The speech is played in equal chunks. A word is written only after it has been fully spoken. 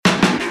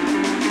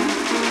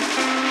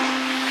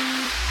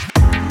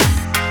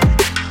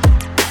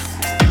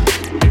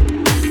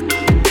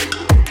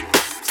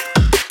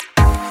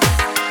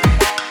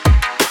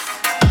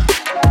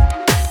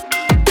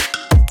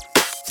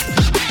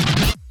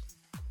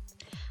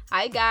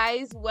Hi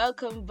guys,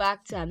 welcome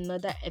back to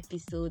another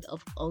episode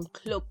of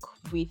Uncloak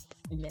with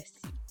Mercy.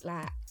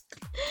 Like,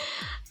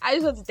 I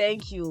just want to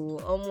thank you.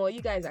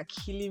 You guys are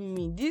killing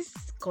me. This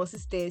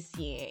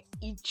consistency,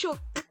 it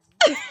choke,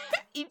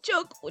 it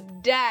choke or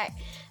die.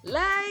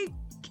 Like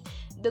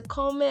the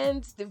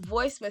comments, the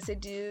voice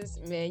messages,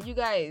 man. You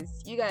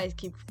guys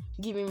keep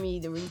giving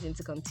me the reason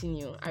to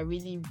continue. I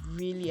really,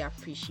 really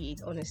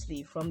appreciate,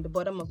 honestly, from the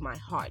bottom of my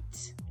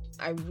heart.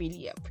 I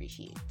really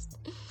appreciate.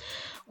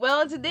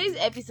 Well, today's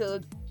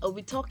episode, I'll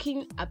be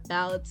talking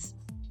about,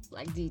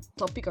 like the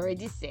topic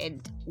already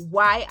said,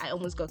 why I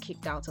almost got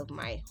kicked out of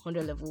my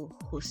 100 level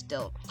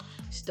hostel.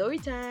 Story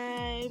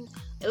time.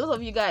 A lot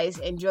of you guys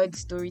enjoyed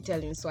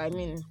storytelling, so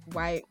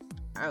why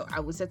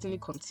I will certainly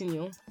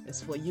continue. It's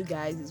for you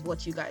guys, it's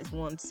what you guys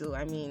want. So,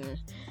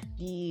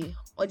 the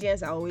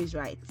audience are always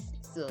right.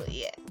 So,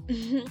 yeah.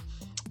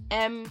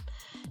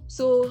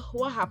 So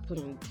what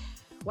happened?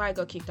 Why I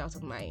got kicked out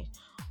of my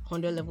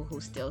 100 level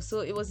hostel?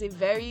 So it was a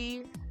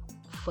very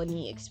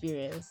funny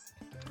experience.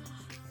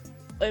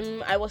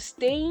 I was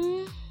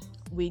staying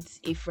with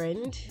a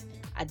friend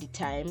at the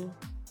time,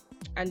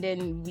 and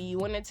then we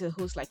wanted to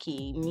host like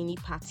a mini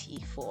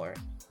party for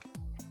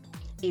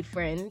a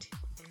friend,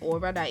 or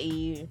rather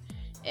a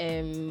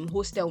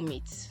hostel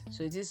mate.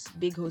 So this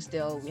big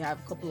hostel, we have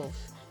a couple of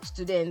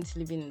students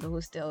living in the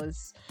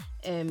hostels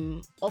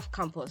off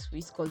campus.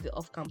 We call it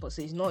off campus,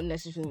 so it's not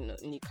necessarily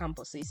in the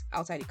campus, so it's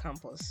outside the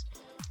campus.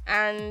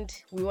 And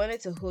we wanted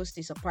to host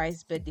a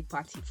surprise birthday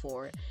party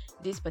for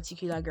this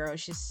particular girl.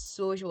 She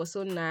was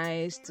so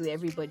nice to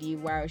everybody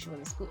while she was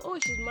in school. Oh,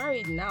 she's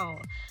married now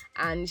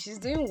and she's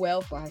doing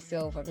well for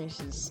herself.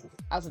 She's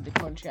out of the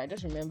country. I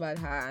just remembered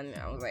her and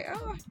I was like,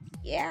 oh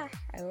yeah,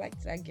 I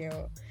liked that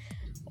girl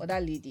or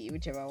that lady,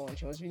 whichever one.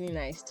 She was really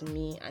nice to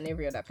me and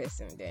every other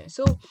person then.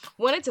 So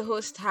we wanted to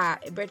host her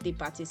a birthday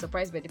party.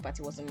 Surprise birthday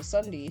party was on a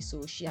Sunday,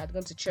 so she had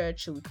gone to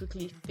church, so we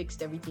quickly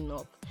fixed everything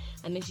up.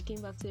 And then she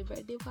came back to the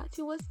birthday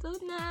party. It was so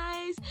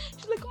nice.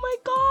 She's like, oh my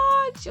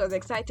god, she was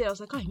excited. I was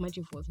like, I can't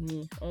imagine if it was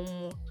me.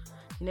 You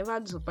never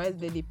had a surprise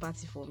birthday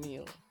party for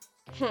me.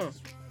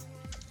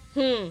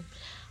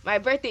 My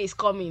birthday is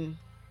coming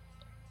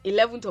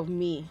 11th of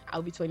May.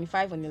 I'll be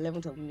 25 on the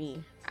 11th of May,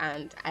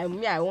 and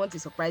I want a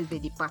surprise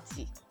birthday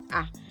party.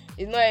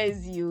 It's not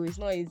easy. It's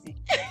not easy.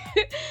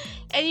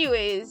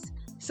 Anyways,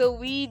 so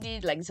we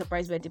did like the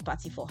surprise birthday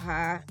party for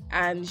her,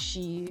 and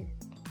she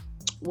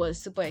was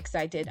super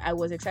excited. I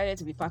was excited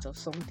to be part of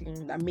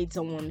something that made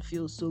someone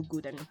feel so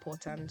good and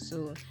important.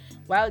 So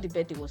while the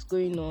birthday was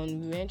going on,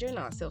 we were enjoying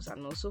ourselves,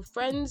 and also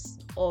friends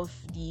of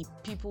the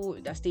people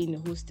that stay in the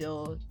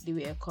hostel, they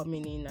were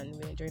coming in and we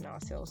were enjoying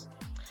ourselves.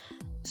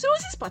 So there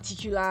was this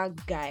particular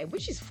guy,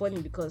 which is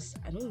funny because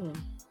I don't know,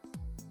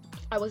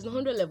 I was in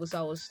 100 level, so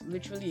I was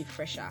literally a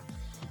fresher,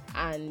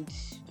 and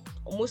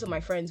most of my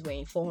friends were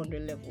in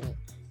 400 level,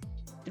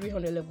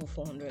 300 level,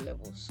 400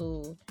 level.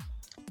 So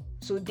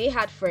they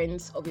had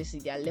friends, obviously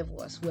their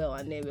level as well,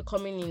 and they were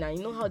coming in, and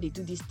you know how they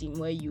do this thing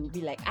where you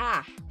be like,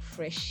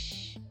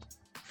 freshers,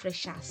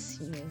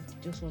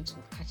 just want to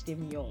catch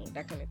them young,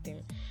 that kind of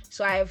thing.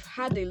 So I've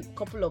had a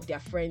couple of their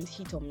friends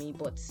hit on me,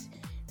 but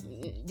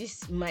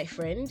this my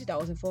friend that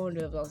was in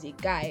 400 level, was a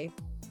guy,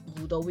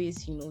 would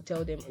always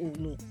tell them, oh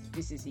no,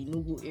 this is a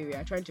no-go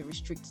area, trying to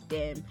restrict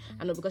them.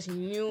 I know, because he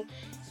knew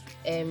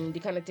the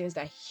kind of things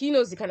that he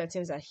knows, the kind of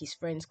things that his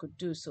friends could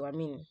do. So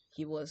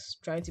he was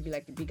trying to be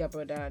like the bigger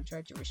brother and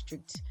try to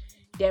restrict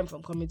them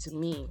from coming to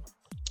me.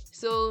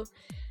 So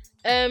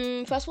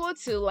fast forward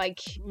to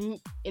like in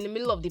the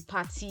middle of the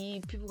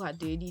party, people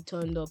had already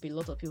turned up. A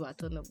lot of people had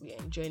turned up. We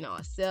were enjoying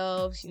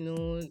ourselves, and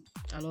all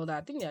that.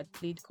 I think they had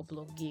played a couple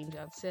of games. They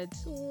had said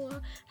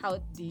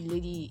how the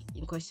lady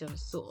in question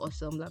was so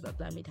awesome, blah blah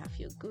blah, made her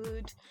feel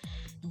good.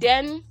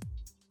 Then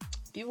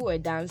people were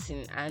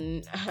dancing,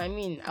 and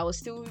I was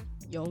still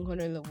young,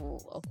 100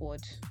 level,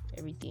 awkward,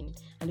 everything.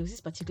 And there was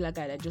this particular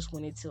guy that just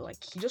wanted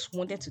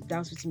to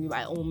dance with me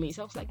by all means.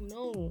 I was like,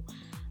 no.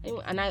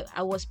 And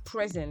I was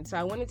present, so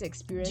I wanted to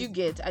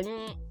experience. I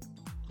didn't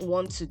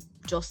want to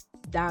just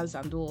dance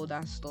and do all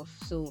that stuff.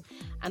 So,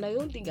 and I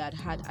don't think I'd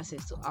had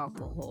access to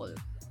alcohol.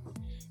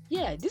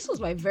 Yeah, this was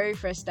my very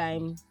first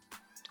time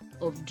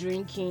of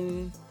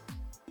drinking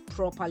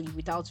properly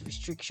without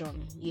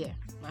restriction. Yeah,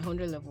 my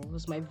 100 level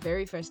was my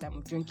very first time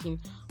of drinking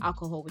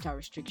alcohol without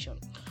restriction.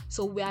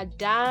 So we had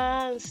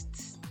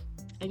danced,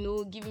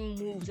 giving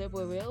moves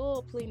everywhere,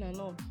 playing and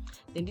all.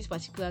 Then this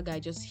particular guy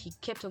he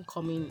kept on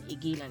coming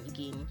again and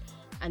again,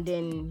 and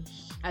then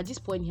at this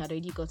point he had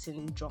already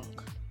gotten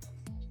drunk,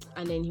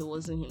 and then he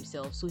wasn't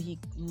himself, so he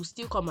will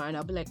still come around.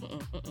 I'll be like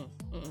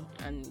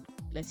and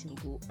let him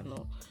go and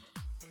all.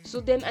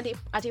 So then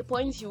at a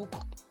point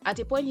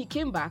he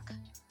came back,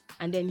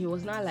 and then he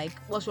was not like,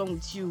 what's wrong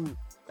with you?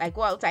 Like,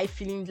 what was I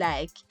feeling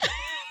like?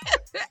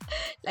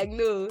 Like,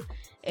 no.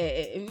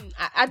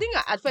 I think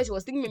at first he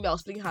was thinking maybe I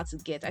was playing hard to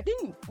get. I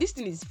think this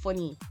thing is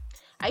funny.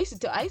 I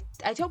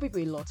tell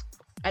people a lot,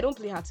 I don't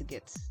play hard to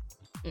get.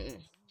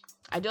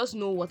 I just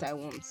know what I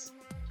want,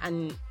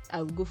 and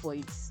I'll go for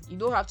it. You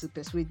don't have to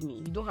persuade me.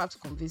 You don't have to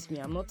convince me.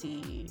 I'm not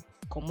a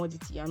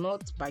commodity. You're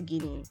not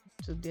bargaining.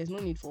 So there's no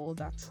need for all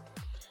that.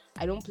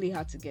 I don't play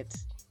hard to get.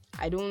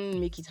 I don't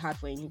make it hard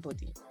for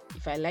anybody.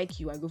 If I like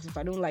you, I go. If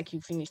I don't like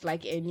you, finish.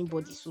 Like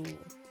anybody. So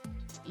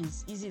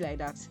it's easy like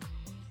that.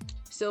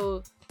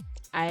 So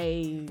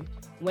I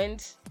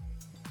went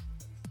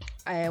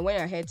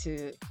ahead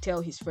to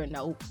tell his friend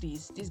that, oh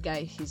please, this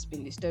guy, he's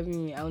been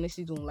disturbing me. I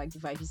honestly don't like the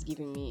vibe he's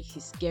giving me.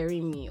 He's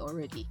scaring me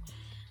already.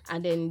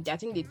 And then I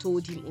think they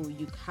told him, oh,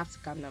 you have to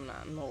calm down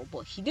now. No,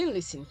 but he didn't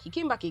listen. He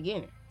came back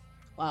again.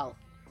 Wow.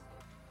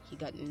 He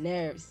got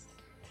nerves.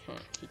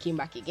 He came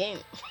back again.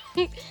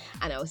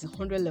 And I was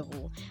 100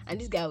 level. And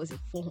this guy was at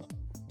 400.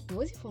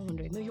 Was he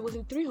 400? No, he was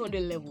in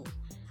 300 level.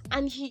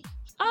 And it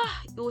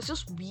was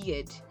just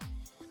weird.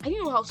 I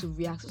didn't know how to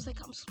react. So it's like,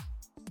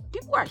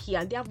 people are here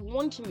and they have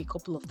warned him a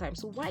couple of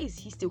times. So why is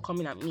he still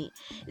coming at me?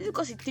 Is it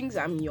because he thinks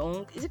I'm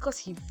young? Is it because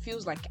he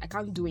feels like I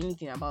can't do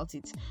anything about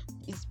it?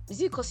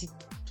 Is it because he,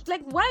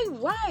 like,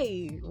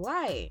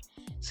 why?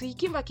 So he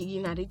came back again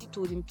and I already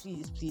told him,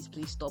 please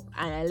stop.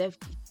 And I left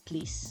the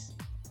place.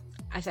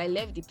 As I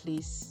left the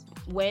place,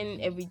 when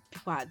the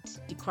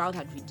crowd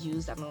had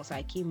reduced, and also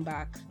I came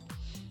back.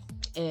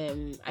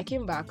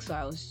 So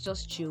I was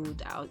just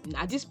chilled out.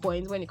 At this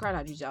point, when the crowd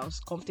had reached, I was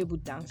comfortable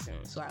dancing,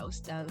 so I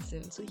was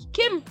dancing. So he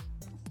came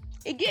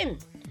again,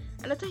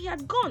 and I thought he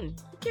had gone.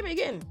 He came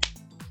again,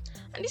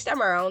 and this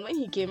time around, when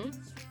he came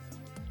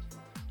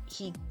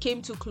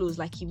too close,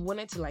 like he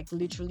wanted to like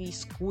literally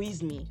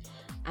squeeze me,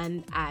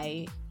 and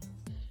I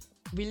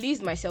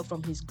released myself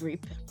from his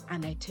grip,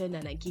 and I turned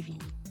and I gave him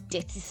a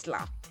dirty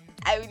slap.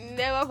 I will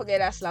never forget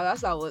that slap.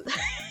 That's how I was.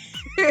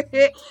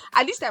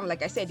 At this time,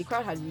 like I said, the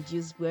crowd had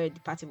reduced where the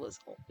party was,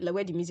 like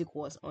where the music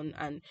was on,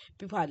 and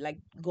people had like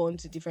gone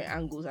to different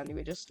angles and they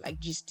were just like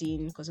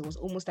gisting because it was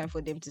almost time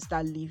for them to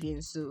start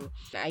leaving. So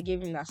I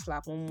gave him that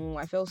slap.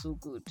 I felt so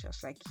good. I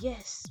was like,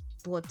 yes,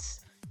 but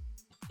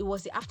it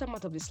was the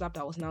aftermath of the slap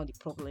that was now the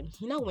problem.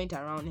 He now went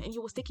around and he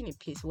was taking a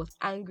piss. He was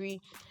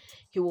angry.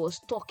 He was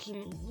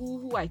talking.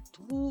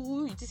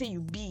 Who you say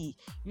you be?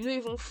 You don't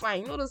even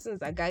fine. You know those things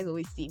that guys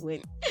always say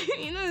when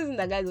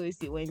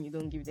you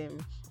don't give them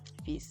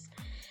face.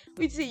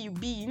 We say you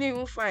be, you know,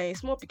 even fine.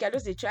 Small pick, I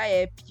just they try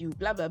help you,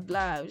 blah blah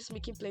blah. Just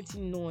making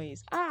plenty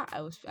noise. I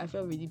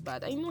felt really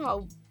bad. I know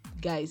how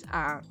guys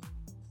are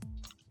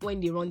when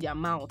they run their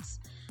mouths.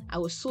 I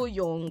was so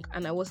young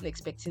and I wasn't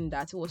expecting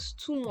that. It was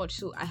too much.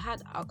 So I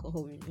had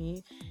alcohol with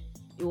me.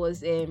 It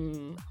was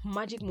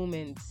magic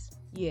moments.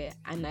 Yeah,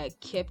 and I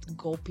kept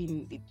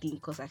gulping the thing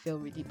because I felt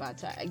really bad.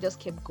 So I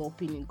just kept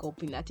gulping and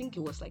gulping. I think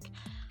it was like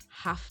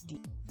half the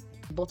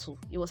bottle.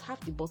 It was half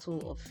the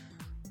bottle of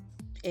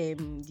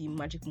the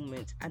magic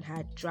moment, and I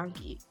had drank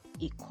a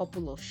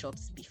couple of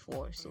shots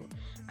before, so,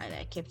 and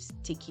I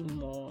kept taking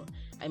more,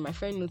 and my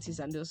friend noticed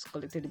and just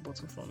collected the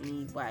bottle from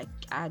me, but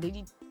I had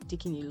already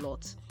taken a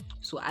lot,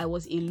 so I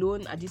was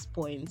alone at this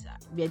point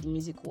where the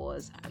music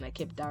was, and I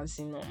kept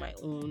dancing on my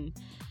own.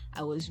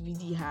 I was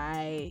really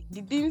high.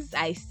 The things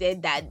I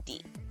said that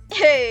day,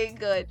 hey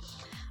god,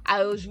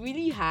 I was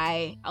really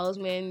high. I was,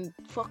 man,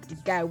 fuck the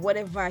guy,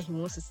 whatever he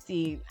wants to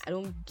say, I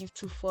don't give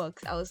two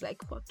fucks. I was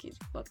like, fuck it,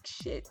 fuck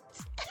shit.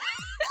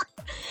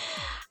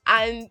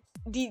 And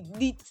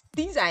the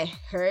things I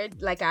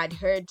heard, like I had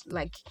heard,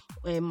 like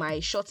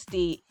my short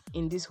stay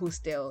in this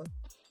hostel,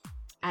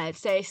 I had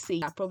started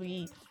saying that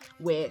probably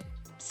were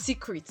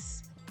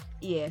secrets.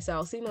 Yeah, so I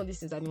was saying all these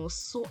things and it was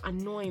so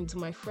annoying to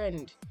my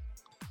friend.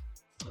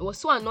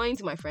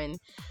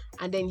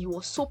 And then he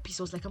was so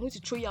pissed. I was like, I'm going to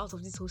throw you out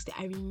of this hostel.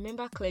 I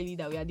remember clearly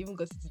that we had even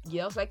got to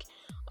the I was like,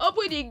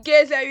 open the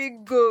gates, let me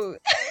go.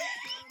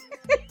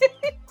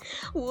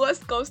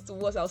 Worst comes to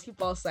worst, I'll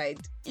sleep outside.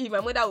 If my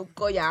mother will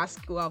call you and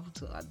ask you what happened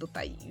to her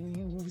daughter,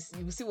 you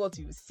will see what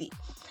you will see.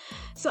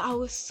 So I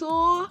was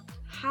so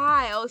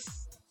high. I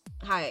was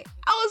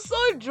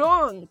so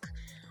drunk.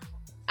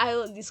 I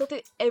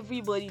insulted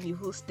everybody in the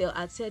hostel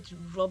and said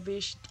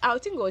rubbish. I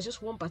think it was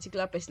just one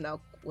particular person that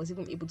was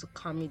even able to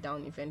calm me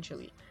down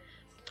eventually.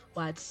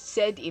 But I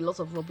said a lot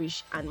of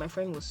rubbish and my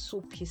friend was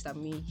so pissed at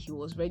me. He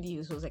was ready. He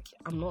was like,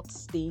 I'm not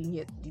staying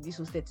here in this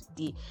hostel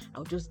today.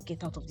 I'll just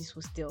get out of this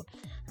hostel.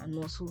 And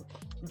also,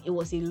 it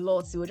was a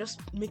lot. They were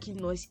just making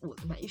noise.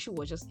 My issue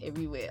was just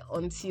everywhere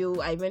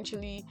until I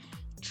eventually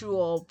threw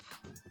up.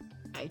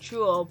 I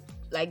threw up,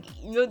 like,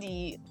 you know,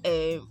 the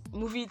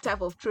movie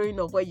type of throwing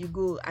up where you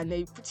go and then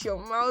you put your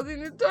mouth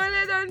in the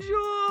toilet and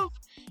throw up.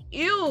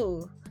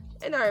 Ew.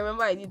 And I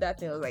remember I did that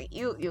thing. I was like,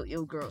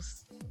 ew,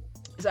 gross.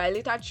 So I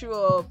later threw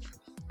up,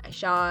 I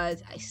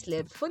showered, I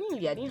slept.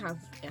 Funnily, I didn't have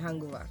a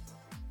hangover.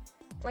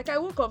 Like, I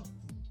woke up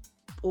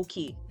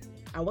okay.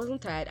 I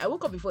wasn't tired. I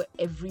woke up before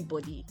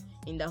everybody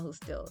in that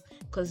hostel.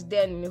 Because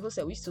then in the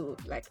hostel, we used to,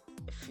 like,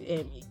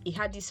 it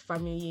had this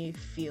family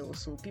feel.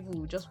 So people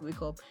would just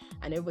wake up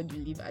and everybody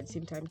would leave at the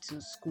same time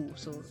to school.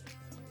 So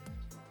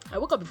I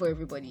woke up before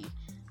everybody.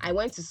 I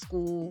went to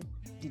school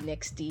the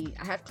next day.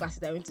 I had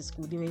classes. I went to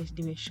school. They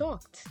were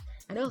shocked.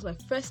 And that was my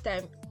first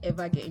time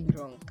ever getting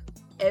drunk.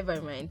 Ever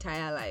in my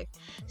entire life.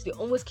 So they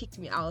almost kicked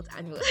me out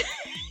and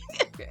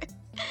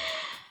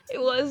it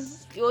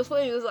was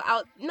funny. It was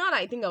out. Now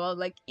that I think about,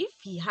 like, if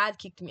he had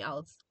kicked me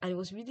out and it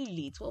was really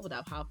late, what would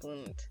have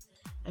happened?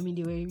 I mean,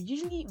 they were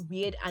usually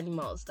weird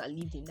animals that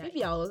lived in that.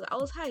 Maybe I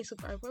was high, so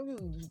I probably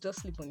would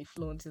just sleep on the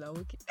floor until I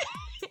woke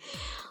up.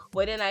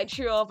 But then I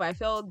threw up. I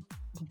felt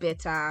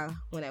better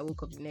when I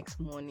woke up the next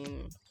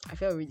morning. I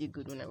felt really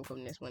good when I woke up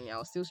the next morning. I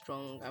was still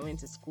strong. I went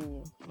to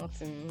school.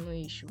 Nothing, no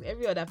issue.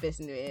 Every other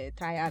person, they were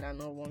tired and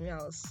all. But me, I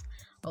was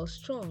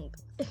strong.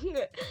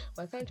 But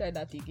I can't try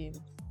that again.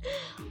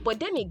 But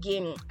then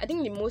again, I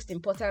think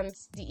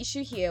the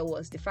issue here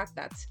was the fact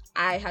that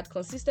I had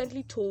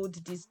consistently told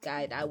this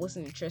guy that I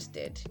wasn't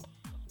interested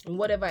in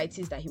whatever it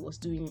is that he was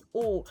doing.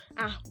 What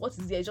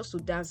is there? Just to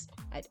dance.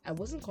 I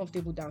wasn't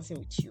comfortable dancing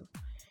with you.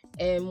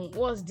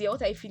 What's there?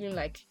 What are you feeling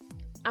like?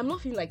 I'm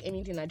not feeling like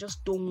anything. I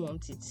just don't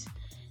want it.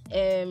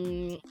 At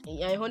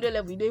 100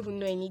 level, you don't even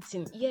know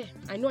anything. Yeah,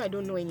 I know I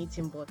don't know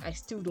anything, but I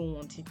still don't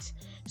want it.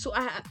 So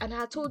I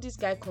had told this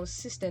guy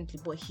consistently,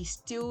 but he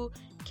still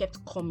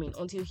kept coming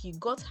until he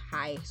got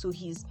high. So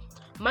his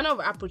manner of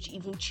approach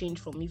even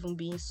changed from even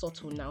being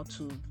subtle now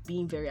to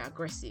being very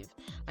aggressive.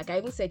 Like I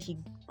even said, he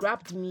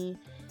grabbed me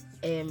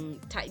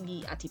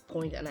tightly at a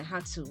point, and I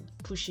had to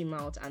push him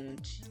out,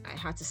 and I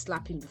had to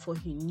slap him before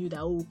he knew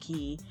that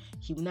okay,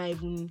 he would not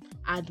even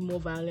add more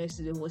violence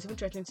to them. He was even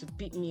threatening to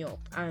beat me up.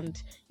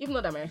 And even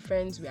though that my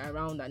friends were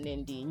around and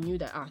then they knew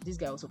that this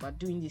guy was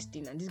overdoing this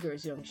thing and this girl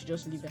is young, she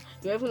just leave that.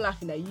 They were even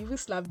laughing that you even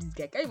slapped this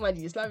guy. Can you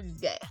imagine you slapped this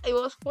guy? It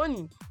was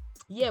funny.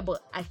 Yeah,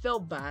 but I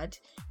felt bad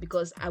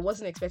because I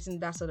wasn't expecting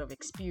that sort of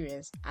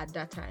experience at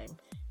that time.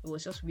 It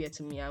was just weird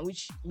to me, and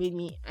which made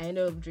me, I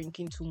ended up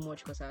drinking too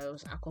much because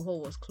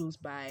alcohol was close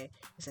by.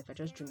 So if I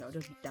just drink, I'll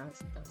just be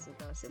dancing.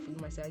 Feeling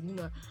myself.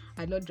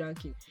 I had not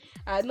drank it.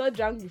 I had not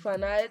drank before,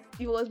 and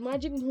it was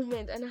magic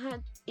moment, and I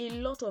had a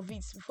lot of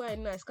it. Before I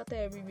know, I scattered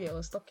everywhere. I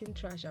was talking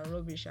trash and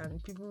rubbish,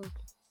 and people.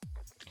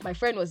 My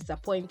friend was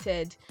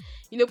disappointed.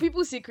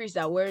 People's secrets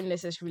that weren't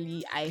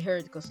necessarily I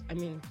heard, because I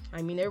mean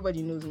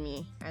everybody knows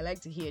me. I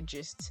like to hear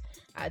gist.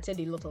 I said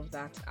a lot of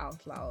that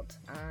out loud,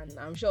 and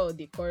I'm sure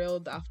they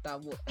quarreled after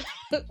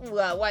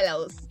while I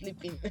was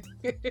sleeping.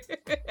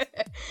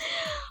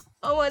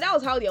 Oh, that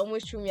was how they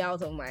almost threw me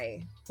out of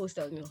my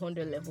hostel in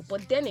 100 level.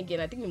 But then again,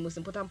 I think the most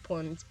important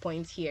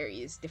point here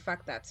is the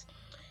fact that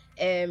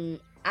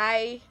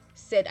I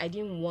said I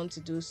didn't want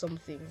to do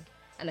something.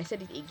 And I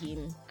said it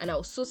again, and I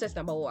was so certain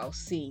about what I was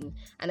saying,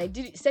 and I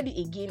said it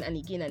again and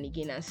again and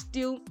again, and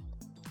still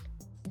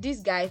this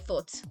guy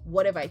thought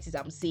whatever it is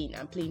I'm saying,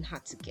 I'm playing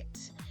hard to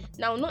get.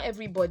 Now, not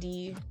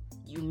everybody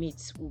you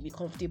meet will be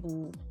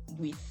comfortable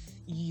with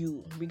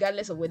you,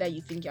 regardless of whether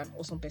you think you're an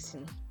awesome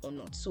person or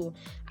not. So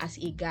as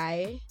a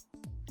guy,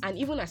 and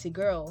even as a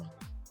girl,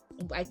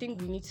 I think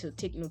we need to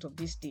take note of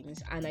these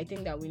things, and I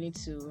think that we need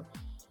to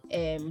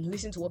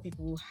listen to what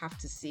people have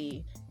to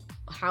say,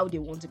 how they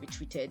want to be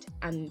treated,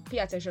 and pay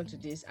attention to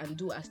this and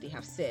do as they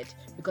have said,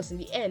 because in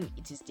the end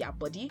it is their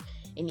body,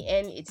 in the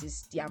end it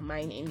is their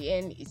mind, in the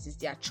end it is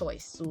their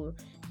choice. So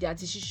their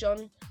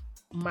decision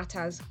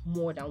matters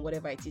more than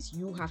whatever it is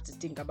you have to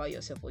think about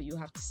yourself or you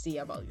have to say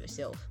about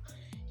yourself.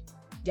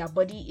 Their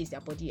body is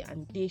their body,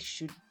 and they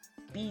should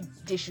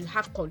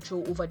have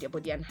control over their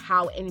body and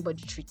how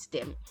anybody treats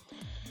them.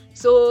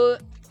 So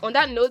on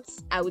that note,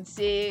 I would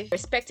say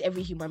respect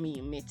every human being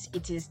you meet.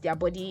 It is their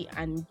body,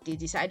 and they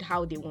decide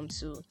how they want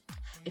to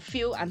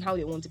feel and how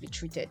they want to be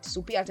treated.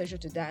 So pay attention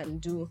to that and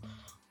do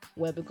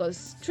well,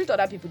 because treat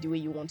other people the way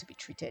you want to be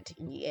treated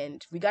in the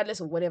end, regardless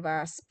of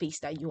whatever space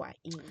that you are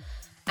in.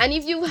 And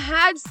if you've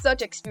had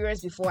such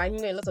experience before, I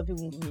know a lot of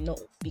people may not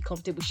be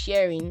comfortable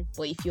sharing,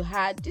 but if you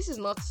had, this is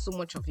not so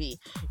much of a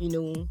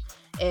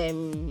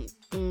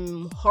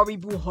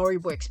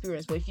horrible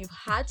experience. But if you've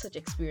had such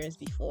experience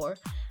before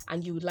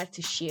and you would like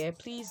to share,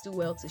 please do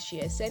well to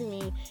share. Send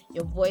me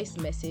your voice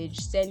message,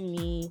 send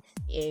me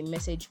a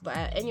message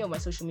via any of my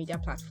social media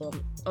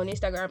platform. On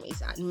Instagram is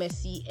at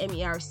Mercy,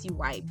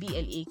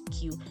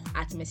 MERCYBLAQ,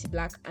 at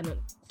MercyBlack, and on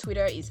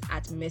Twitter is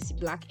at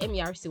MercyBlack,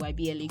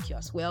 MERCYBLAQ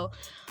as well.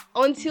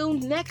 Until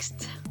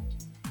next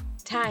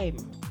time,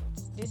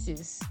 this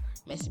is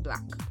Mercy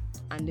Black,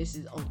 and this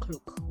is On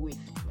Cloak with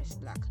Mercy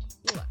Black.